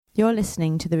You're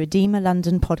listening to the Redeemer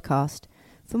London podcast.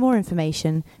 For more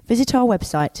information, visit our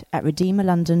website at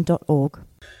redeemerlondon.org.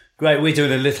 Great, we're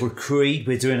doing a little creed.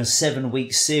 We're doing a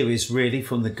 7-week series really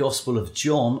from the Gospel of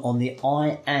John on the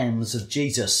I Ams of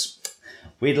Jesus.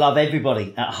 We'd love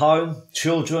everybody at home,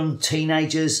 children,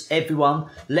 teenagers, everyone.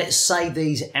 Let's say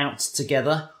these out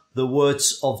together. The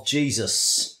words of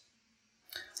Jesus.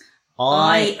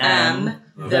 I am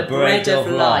the bread of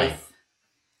life.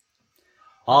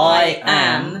 I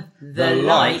am the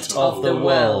light of the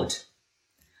world.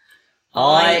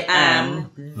 I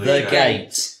am the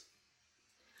gate.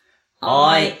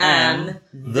 I am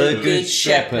the good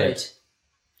shepherd.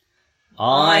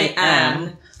 I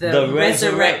am the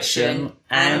resurrection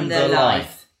and the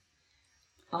life.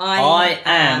 I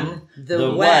am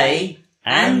the way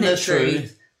and the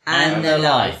truth and the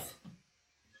life.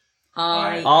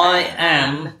 I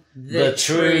am the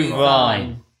true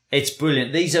vine. It's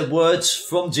brilliant. These are words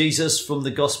from Jesus from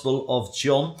the Gospel of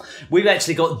John. We've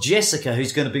actually got Jessica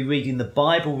who's going to be reading the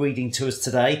Bible reading to us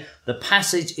today. The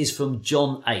passage is from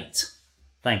John 8.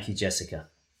 Thank you, Jessica.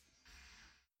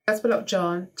 Gospel of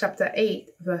John, chapter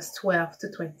 8, verse 12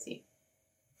 to 20.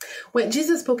 When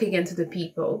Jesus spoke again to the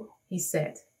people, he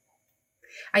said,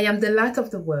 I am the light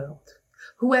of the world.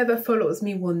 Whoever follows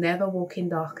me will never walk in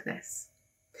darkness,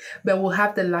 but will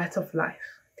have the light of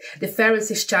life. The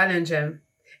Pharisees challenged him.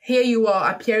 Here you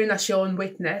are appearing as your own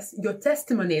witness. Your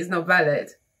testimony is not valid.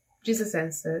 Jesus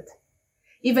answered,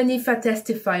 even if I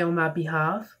testify on my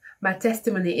behalf, my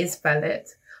testimony is valid,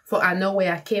 for I know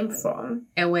where I came from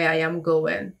and where I am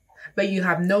going. But you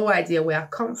have no idea where I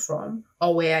come from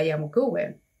or where I am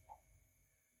going.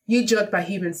 You judge by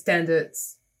human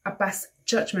standards. I pass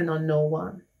judgment on no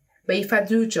one. But if I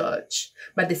do judge,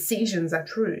 my decisions are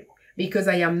true, because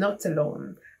I am not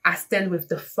alone. I stand with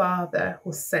the Father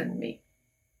who sent me.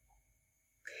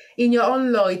 In your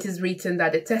own law, it is written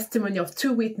that the testimony of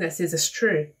 2 witnesses is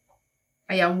true.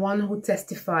 I am one who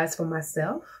testifies for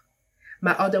myself.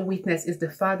 My other witness is the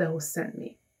Father who sent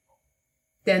me.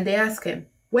 Then they asked him,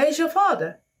 where is your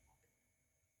Father?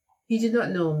 You do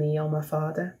not know me or my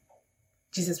Father.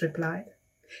 Jesus replied,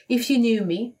 if you knew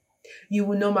me, you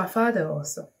would know my Father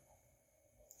also.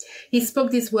 He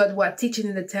spoke this word while teaching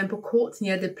in the temple court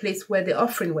near the place where the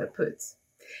offering were put.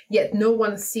 Yet no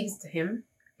one seized him,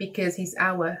 because his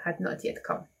hour had not yet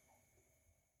come.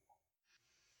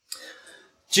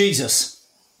 Jesus.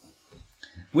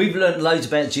 We've learned loads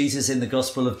about Jesus in the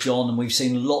Gospel of John, and we've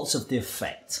seen lots of the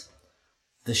effect.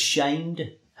 The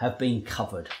shamed have been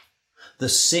covered. The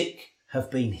sick have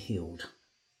been healed.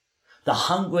 The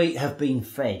hungry have been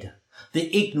fed. The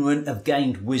ignorant have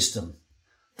gained wisdom.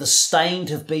 The stained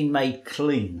have been made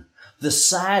clean. The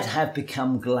sad have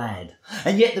become glad.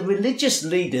 And yet the religious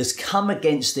leaders come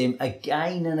against him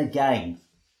again and again.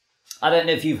 I don't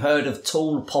know if you've heard of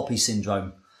tall poppy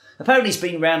syndrome. Apparently it's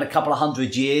been around a couple of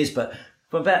 100 years, but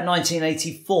from about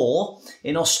 1984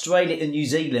 in Australia and New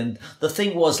Zealand, the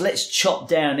thing was, let's chop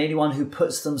down anyone who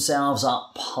puts themselves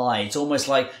up high. It's almost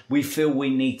like we feel we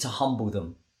need to humble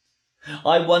them.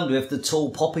 I wonder if the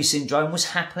tall poppy syndrome was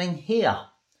happening here.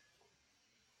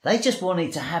 They just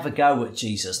wanted to have a go at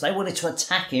Jesus. They wanted to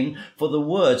attack him for the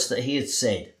words that he had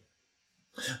said.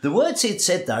 The words he had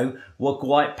said, though, were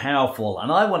quite powerful,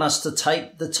 and I want us to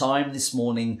take the time this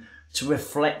morning to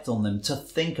reflect on them, to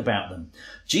think about them.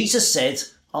 Jesus said,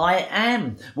 I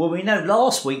am. Well, we know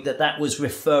last week that was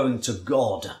referring to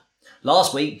God.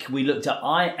 Last week we looked at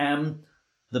I am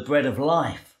the bread of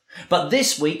life. But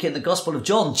this week in the Gospel of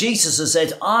John, Jesus has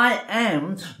said, I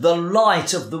am the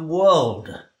light of the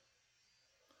world.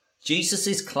 Jesus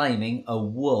is claiming a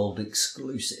world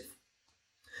exclusive.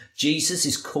 Jesus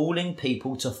is calling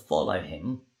people to follow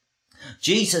him.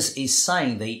 Jesus is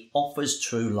saying that he offers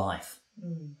true life.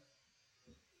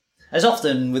 As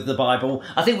often with the Bible,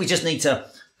 I think we just need to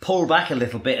pull back a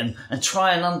little bit and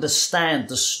try and understand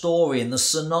the story and the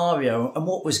scenario and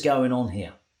what was going on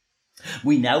here.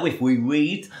 We know if we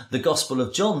read the Gospel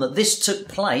of John that this took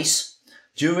place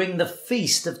during the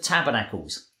Feast of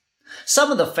Tabernacles.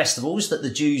 Some of the festivals that the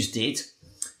Jews did,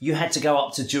 you had to go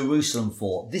up to Jerusalem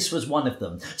for. This was one of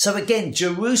them. So again,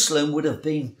 Jerusalem would have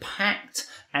been packed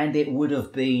and it would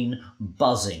have been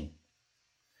buzzing.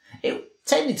 It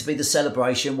tended to be the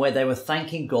celebration where they were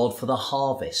thanking God for the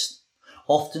harvest.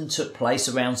 Often took place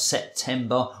around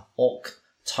September,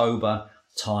 October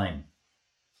time.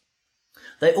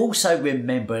 They also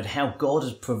remembered how God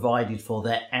had provided for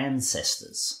their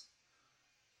ancestors.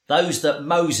 Those that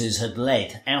Moses had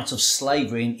led out of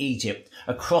slavery in Egypt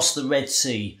across the Red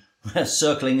Sea,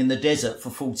 circling in the desert for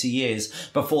 40 years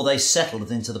before they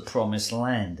settled into the promised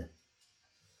land.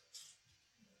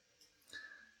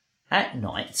 At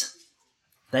night,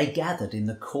 they gathered in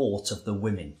the court of the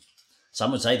women.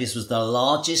 Some would say this was the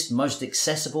largest, most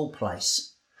accessible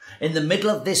place. In the middle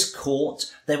of this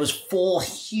court, there was 4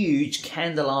 huge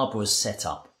candelabras set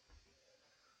up.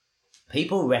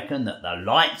 People reckon that the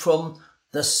light from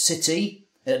the city,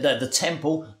 the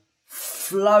temple,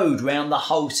 flowed round the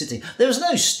whole city. There was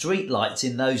no street lights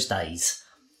in those days.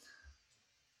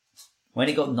 When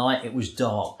it got night, it was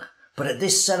dark. But at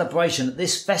this celebration, at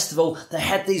this festival, they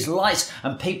had these lights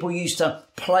and people used to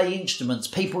play instruments.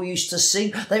 People used to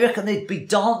sing. They reckon they'd be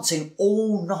dancing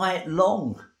all night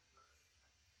long.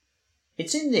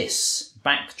 It's in this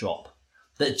backdrop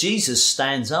that Jesus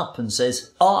stands up and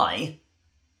says, I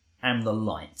am the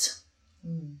light.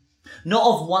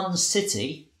 Not of one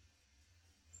city,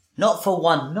 not for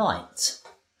one night.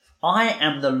 I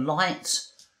am the light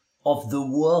of the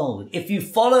world. If you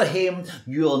follow him,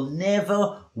 you'll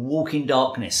never walk in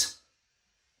darkness.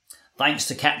 Thanks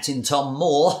to Captain Tom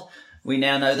Moore, we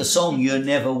now know the song, You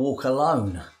Never Walk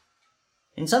Alone.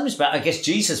 In some respect, I guess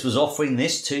Jesus was offering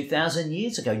this 2,000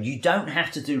 years ago. You don't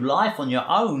have to do life on your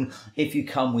own if you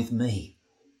come with me.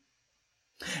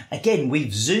 Again,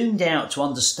 we've zoomed out to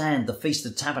understand the Feast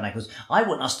of Tabernacles. I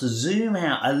want us to zoom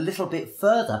out a little bit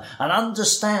further and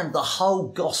understand the whole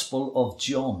Gospel of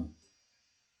John.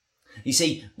 You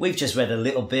see, we've just read a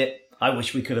little bit. I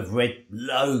wish we could have read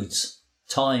loads.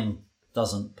 Time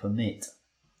doesn't permit.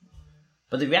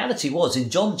 But the reality was, in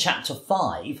John chapter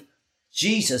 5,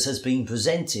 Jesus has been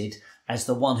presented as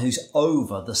the one who's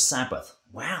over the Sabbath.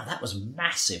 Wow, that was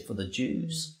massive for the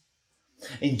Jews.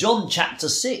 In John chapter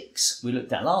 6, we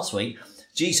looked at last week,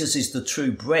 Jesus is the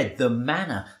true bread, the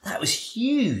manna. That was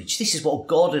huge. This is what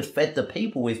God had fed the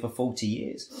people with for 40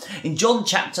 years. In John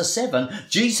chapter 7,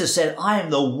 Jesus said, I am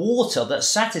the water that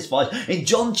satisfies. In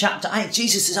John chapter 8,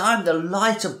 Jesus says, I am the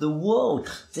light of the world.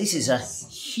 This is a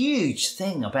huge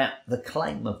thing about the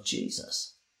claim of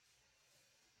Jesus.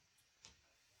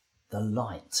 The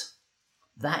light.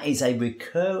 That is a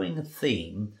recurring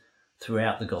theme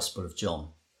throughout the Gospel of John.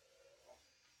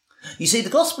 You see, the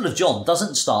Gospel of John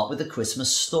doesn't start with the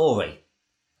Christmas story.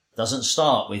 It doesn't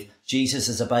start with Jesus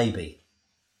as a baby.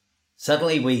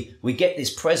 Suddenly we get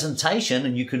this presentation,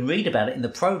 and you can read about it in the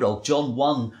prologue, John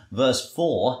 1 verse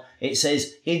 4. It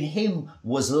says, in him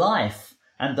was life,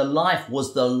 and the life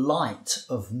was the light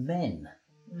of men.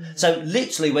 So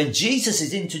literally when Jesus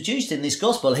is introduced in this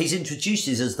gospel, he's introduced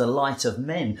as the light of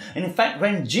men. And in fact,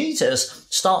 when Jesus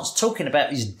starts talking about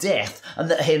his death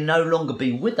and that he'll no longer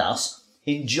be with us,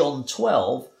 in John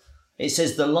 12, it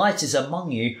says, the light is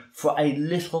among you for a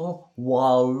little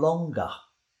while longer.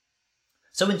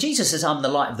 So when Jesus says, I'm the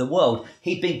light of the world,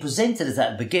 he'd been presented as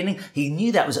that at the beginning. He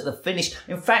knew that was at the finish.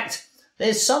 In fact,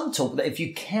 there's some talk that if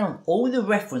you count all the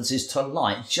references to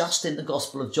light just in the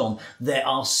Gospel of John, there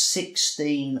are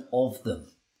 16 of them.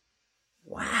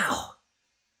 Wow.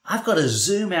 I've got to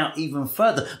zoom out even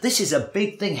further. This is a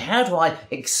big thing. How do I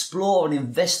explore and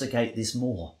investigate this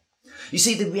more? You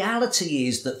see, the reality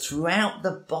is that throughout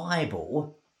the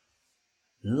Bible,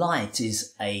 light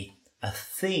is a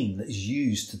theme that's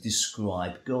used to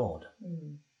describe God.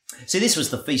 See, this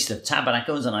was the Feast of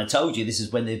Tabernacles, and I told you this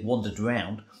is when they'd wandered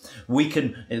around.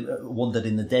 Wandered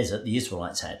in the desert, the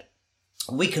Israelites had.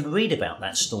 We can read about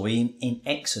that story in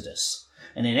Exodus.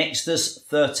 And in Exodus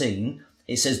 13,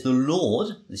 it says, the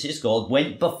Lord, this is God,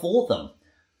 went before them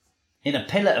in a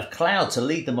pillar of cloud to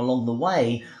lead them along the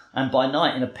way, and by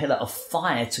night in a pillar of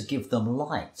fire to give them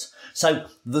light. So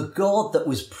the God that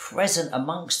was present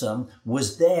amongst them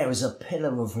was there as a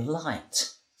pillar of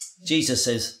light. Jesus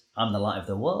says, I'm the light of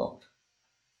the world.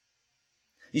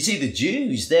 You see, the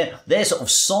Jews, their sort of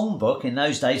songbook in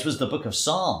those days was the book of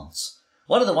Psalms.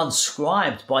 One of the ones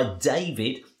scribed by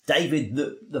David,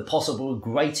 the possible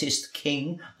greatest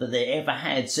king that they ever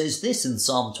had, says this in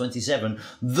Psalm 27,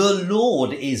 the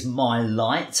Lord is my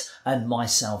light and my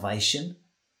salvation.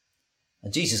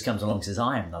 And Jesus comes along and says,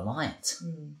 I am the light.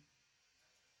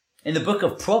 In the book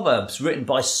of Proverbs, written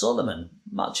by Solomon,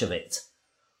 much of it,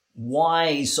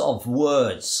 wise of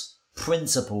words,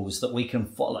 principles that we can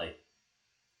follow.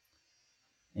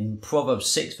 In Proverbs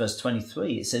 6 verse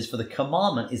 23, it says, for the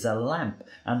commandment is a lamp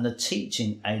and the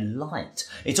teaching a light.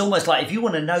 It's almost like if you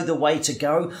want to know the way to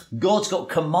go, God's got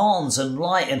commands and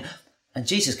light. And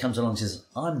Jesus comes along and says,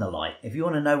 I'm the light. If you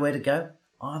want to know where to go,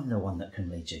 I'm the one that can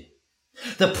lead you.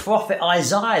 The prophet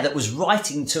Isaiah that was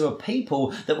writing to a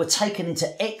people that were taken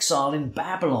into exile in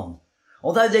Babylon.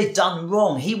 Although they'd done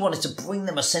wrong, he wanted to bring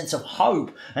them a sense of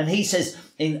hope. And he says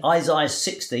in Isaiah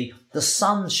 60, the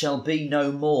sun shall be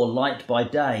no more light by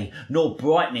day, nor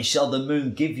brightness shall the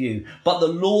moon give you, but the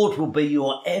Lord will be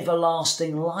your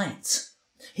everlasting light.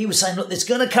 He was saying, look, there's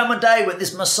going to come a day when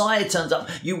this Messiah turns up.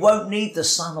 You won't need the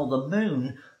sun or the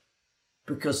moon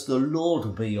because the Lord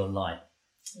will be your light.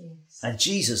 Yes. And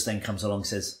Jesus then comes along and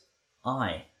says,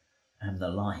 I am the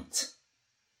light.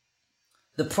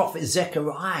 The prophet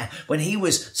Zechariah, when he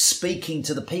was speaking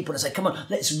to the people and said, come on,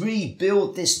 let's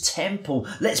rebuild this temple.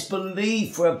 Let's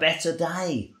believe for a better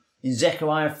day. In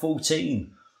Zechariah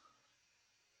 14,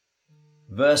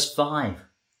 verse 5.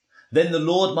 Then the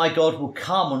Lord my God will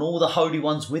come and all the holy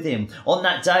ones with him. On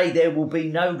that day there will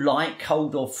be no light,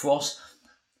 cold or frost.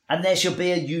 And there shall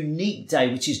be a unique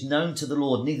day which is known to the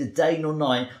Lord, neither day nor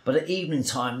night, but at evening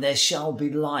time there shall be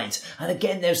light. And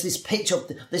again, there's this picture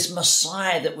of this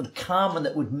Messiah that would come and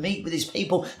that would meet with his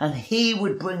people, and he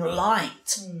would bring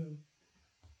light.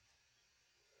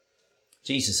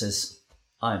 Jesus says,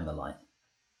 I am the light.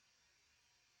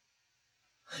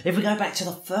 If we go back to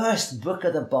the first book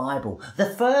of the Bible,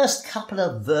 the first couple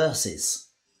of verses,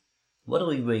 what do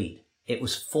we read? It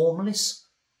was formless,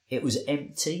 it was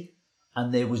empty,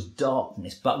 and there was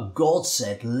darkness. But God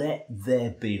said, let there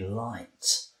be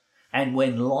light. And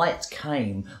when light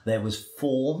came, there was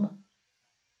form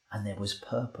and there was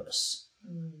purpose.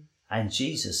 And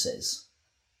Jesus says,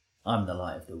 I'm the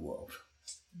light of the world.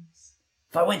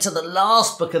 If I went to the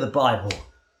last book of the Bible,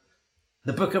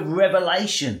 the book of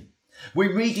Revelation, we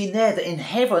read in there that in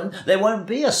heaven there won't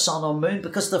be a sun or moon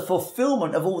because the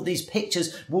fulfillment of all these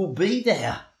pictures will be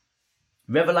there.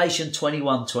 Revelation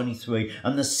 21:23,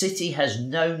 and the city has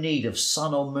no need of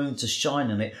sun or moon to shine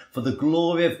on it, for the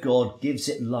glory of God gives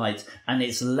it light, and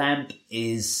its lamp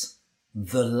is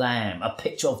the Lamb. A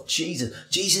picture of Jesus.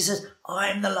 Jesus says, I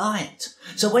am the light.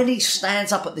 So when he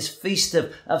stands up at this Feast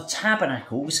of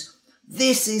Tabernacles,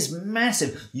 this is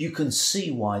massive. You can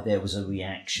see why there was a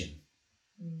reaction.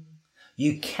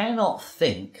 You cannot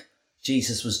think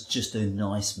Jesus was just a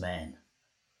nice man.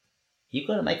 You've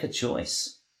got to make a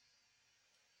choice.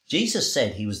 Jesus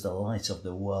said he was the light of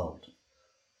the world.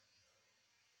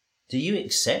 Do you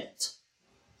accept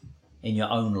in your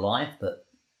own life that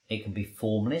it can be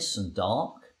formless and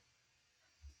dark,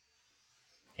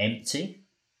 empty?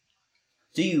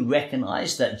 Do you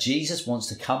recognise that Jesus wants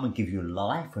to come and give you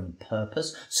life and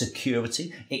purpose,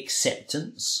 security,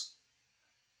 acceptance?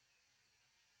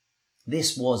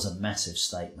 This was a massive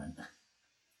statement.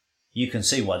 You can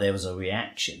see why there was a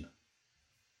reaction.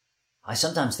 I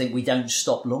sometimes think we don't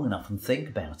stop long enough and think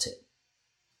about it.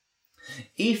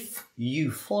 If you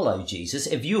follow Jesus,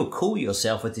 if you call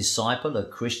yourself a disciple, a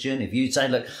Christian, if you say,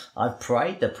 look, I've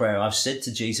prayed the prayer, I've said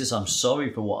to Jesus, I'm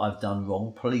sorry for what I've done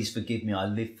wrong, please forgive me, I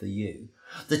live for you.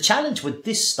 The challenge with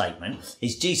this statement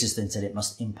is Jesus then said it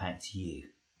must impact you.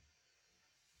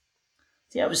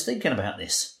 See, I was thinking about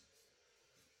this.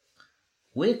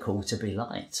 We're called to be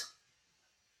light.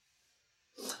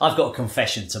 I've got a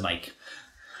confession to make.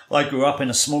 I grew up in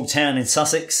a small town in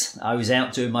Sussex. I was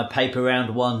out doing my paper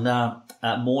round one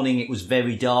morning. It was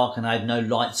very dark and I had no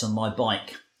lights on my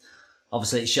bike.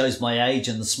 Obviously, it shows my age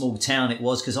and the small town it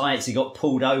was because I actually got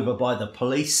pulled over by the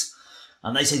police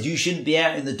and they said, you shouldn't be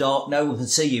out in the dark. No one can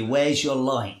see you. Where's your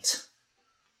light?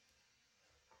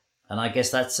 And I guess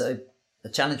that's a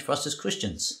challenge for us as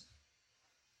Christians.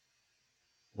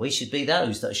 We should be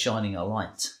those that are shining a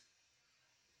light.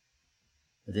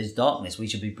 If there's darkness, we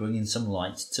should be bringing some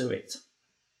light to it.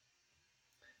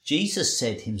 Jesus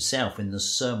said himself in the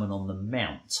Sermon on the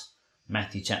Mount,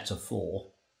 Matthew chapter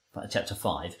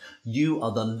 5, you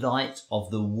are the light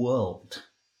of the world.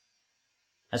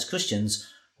 As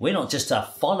Christians, we're not just to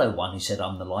follow one who said,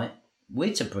 I'm the light.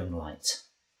 We're to bring light.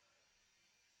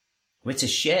 We're to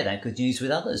share that good news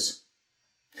with others.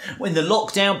 When the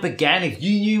lockdown began, if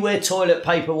you knew where toilet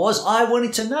paper was, I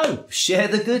wanted to know. Share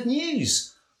the good news.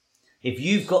 If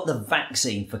you've got the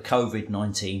vaccine for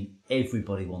COVID-19,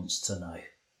 everybody wants to know.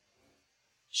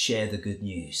 Share the good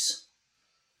news.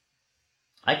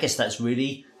 I guess that's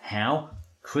really how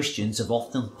Christians have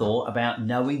often thought about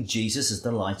knowing Jesus as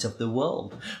the light of the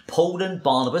world. Paul and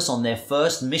Barnabas on their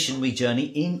first missionary journey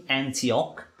in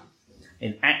Antioch,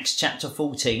 in Acts chapter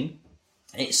 14,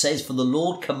 it says, for the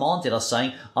Lord commanded us,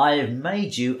 saying, I have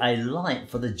made you a light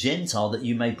for the Gentile, that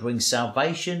you may bring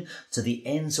salvation to the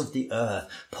ends of the earth.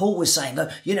 Paul was saying, look,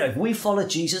 if we follow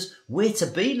Jesus, we're to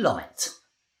be light.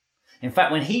 In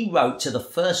fact, when he wrote to the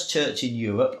first church in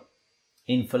Europe,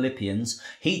 in Philippians,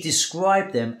 he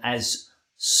described them as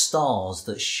stars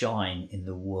that shine in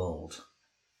the world.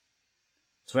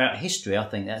 Throughout history, I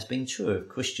think that's been true of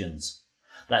Christians.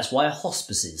 That's why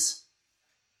hospices,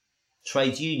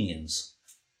 trade unions,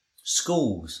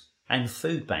 schools and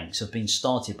food banks have been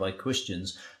started by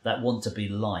Christians that want to be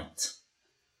light.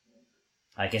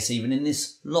 I guess even in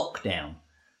this lockdown,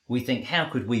 we think, how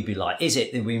could we be like? Is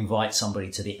it that we invite somebody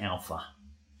to the Alpha?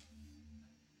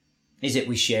 Is it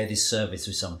we share this service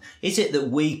with someone? Is it that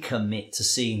we commit to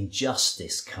seeing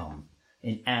justice come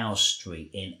in our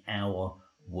street, in our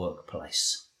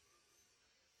workplace?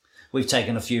 We've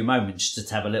taken a few moments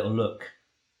to have a little look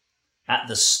at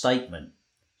the statement.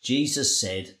 Jesus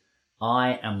said,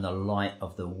 I am the light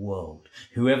of the world.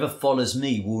 Whoever follows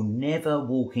me will never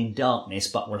walk in darkness,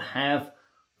 but will have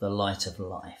the light of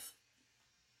life.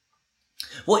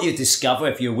 What you discover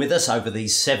if you're with us over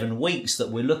these 7 weeks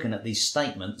that we're looking at these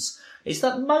statements is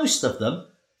that most of them,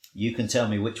 you can tell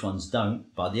me which ones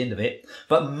don't by the end of it,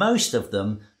 but most of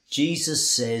them Jesus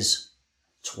says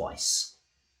twice.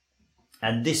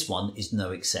 And this one is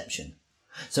no exception.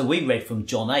 So we read from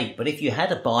John 8, but if you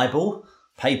had a Bible,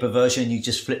 paper version, you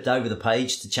just flipped over the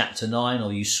page to chapter 9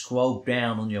 or you scrolled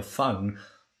down on your phone,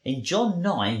 in John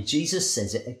 9, Jesus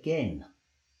says it again.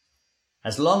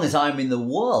 As long as I'm in the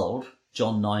world,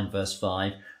 John 9 verse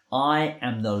 5, I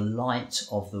am the light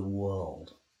of the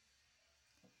world.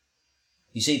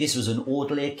 You see, this was an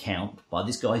orderly account by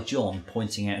this guy John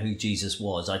pointing out who Jesus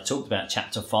was. I talked about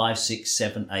chapter 5, 6,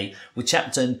 7, 8. With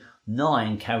chapter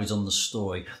 9 carries on the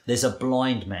story. There's a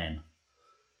blind man.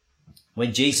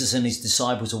 When Jesus and his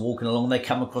disciples are walking along, they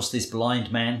come across this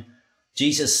blind man.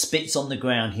 Jesus spits on the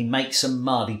ground. He makes some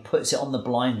mud. He puts it on the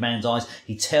blind man's eyes.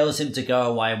 He tells him to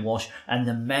go away and wash. And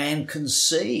the man can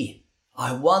see.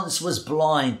 I once was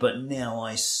blind, but now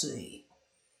I see.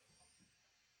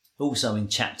 Also in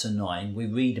chapter 9, we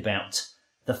read about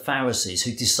the Pharisees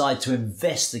who decide to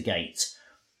investigate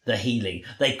the healing.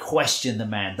 They question the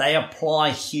man. They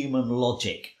apply human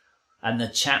logic. And the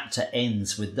chapter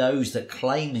ends with those that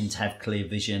claiming to have clear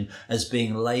vision as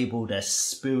being labelled as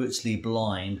spiritually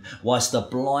blind, whilst the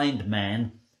blind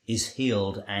man is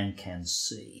healed and can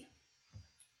see.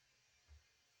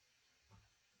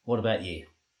 What about you?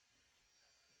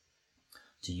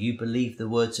 Do you believe the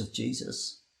words of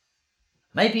Jesus?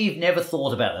 Maybe you've never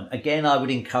thought about them. Again, I would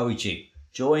encourage you.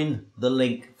 Join the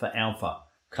link for Alpha.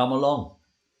 Come along.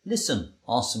 Listen.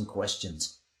 Ask some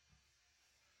questions.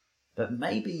 But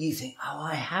maybe you think, oh,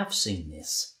 I have seen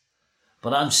this.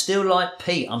 But I'm still like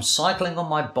Pete. I'm cycling on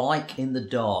my bike in the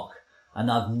dark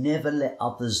and I've never let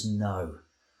others know.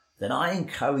 Then I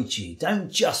encourage you,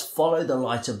 don't just follow the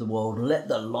light of the world. Let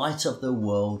the light of the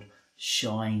world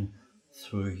shine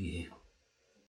through you.